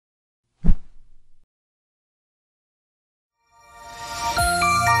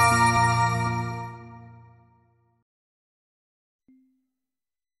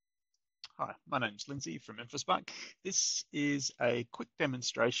Hi, my name's Lindsay from InfoSpark. This is a quick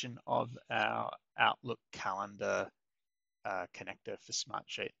demonstration of our Outlook calendar connector for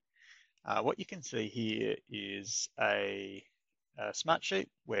Smartsheet. What you can see here is a Smartsheet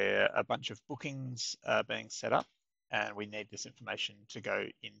where a bunch of bookings are being set up, and we need this information to go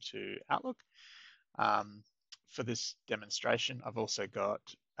into Outlook. For this demonstration, I've also got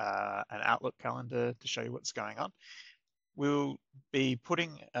an Outlook calendar to show you what's going on. We'll be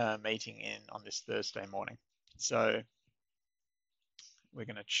putting a meeting in on this Thursday morning. So we're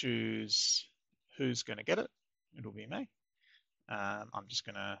going to choose who's going to get it. It'll be me. I'm just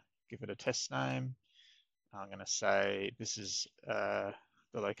going to give it a test name. I'm going to say this is the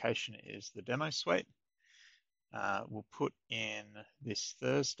location is the demo suite. We'll put in this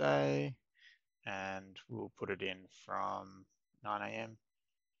Thursday, and we'll put it in from 9 a.m.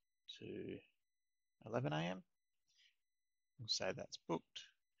 to 11 a.m. We'll say that's booked,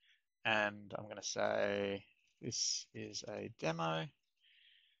 and I'm going to say this is a demo.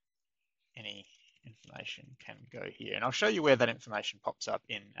 Any information can go here, and I'll show you where that information pops up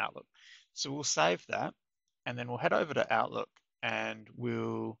in Outlook. So we'll save that, and then we'll head over to Outlook, and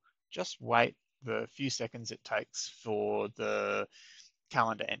we'll just wait the few seconds it takes for the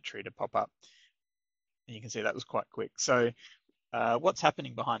calendar entry to pop up. And you can see that was quite quick. So what's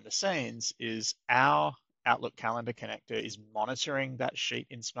happening behind the scenes is our Outlook calendar connector is monitoring that sheet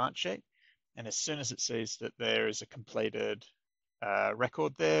in Smartsheet. And as soon as it sees that there is a completed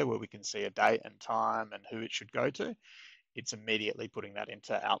record there where we can see a date and time and who it should go to, it's immediately putting that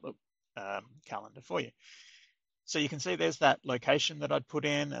into Outlook calendar for you. So you can see there's that location that I'd put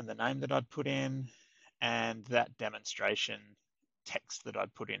in and the name that I'd put in, and that demonstration text that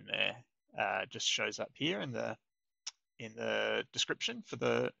I'd put in there just shows up here in the description for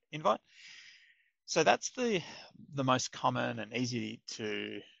the invite. So that's the most common and easy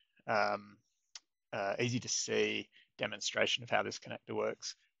to see demonstration of how this connector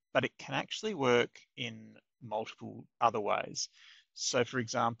works, but it can actually work in multiple other ways. So for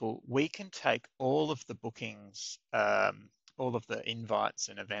example, we can take all of the bookings, all of the invites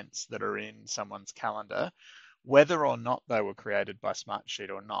and events that are in someone's calendar, whether or not they were created by Smartsheet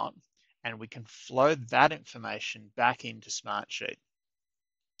or not, and we can flow that information back into Smartsheet.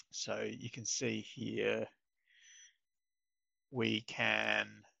 So you can see here, we can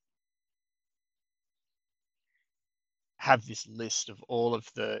have this list of all of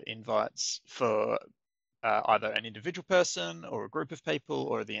the invites for either an individual person or a group of people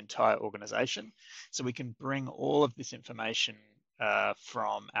or the entire organization. So we can bring all of this information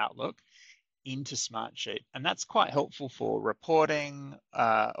from Outlook into Smartsheet. And that's quite helpful for reporting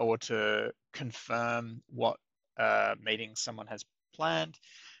or to confirm what meetings someone has planned.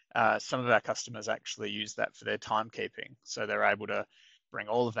 Some of our customers actually use that for their timekeeping. So they're able to bring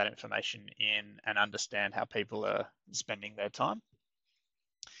all of that information in and understand how people are spending their time.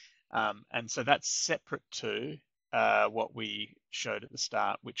 And so that's separate to what we showed at the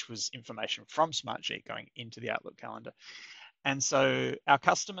start, which was information from Smartsheet going into the Outlook calendar. And so our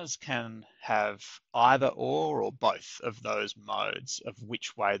customers can have either or both of those modes of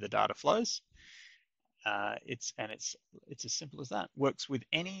which way the data flows. It's as simple as that. Works with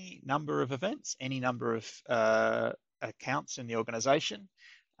any number of events, any number of accounts in the organization.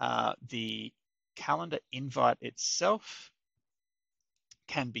 The calendar invite itself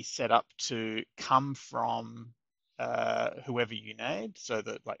can be set up to come from whoever you need, so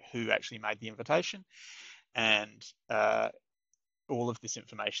that like who actually made the invitation, and all of this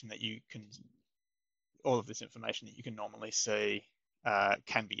information that you can normally see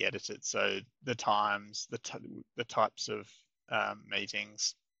can be edited. So the times, the types of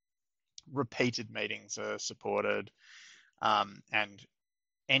meetings, repeated meetings are supported, and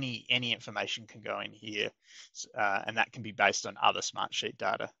any information can go in here, and that can be based on other Smartsheet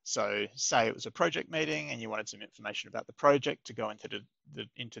data. So say it was a project meeting and you wanted some information about the project to go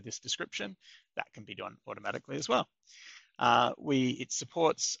into this description, that can be done automatically as well. It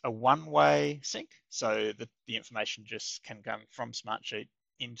supports a one-way sync, so that the information just can come from Smartsheet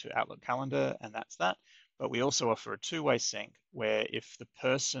into Outlook Calendar, and that's that. But we also offer a two-way sync, where if the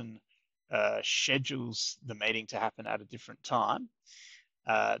person schedules the meeting to happen at a different time,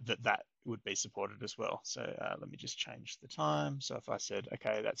 that would be supported as well. So let me just change the time. So if I said,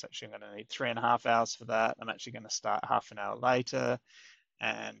 okay, that's actually going to need 3.5 hours for that, I'm actually going to start half an hour later,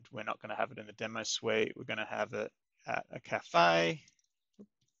 and we're not going to have it in the demo suite, we're going to have it at a cafe,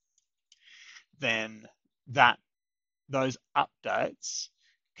 then those updates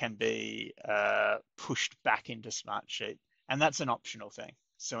can be pushed back into Smartsheet, and that's an optional thing.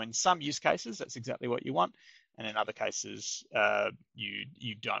 So in some use cases, that's exactly what you want, and in other cases,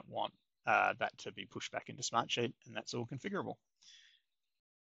 you don't want that to be pushed back into Smartsheet, and that's all configurable.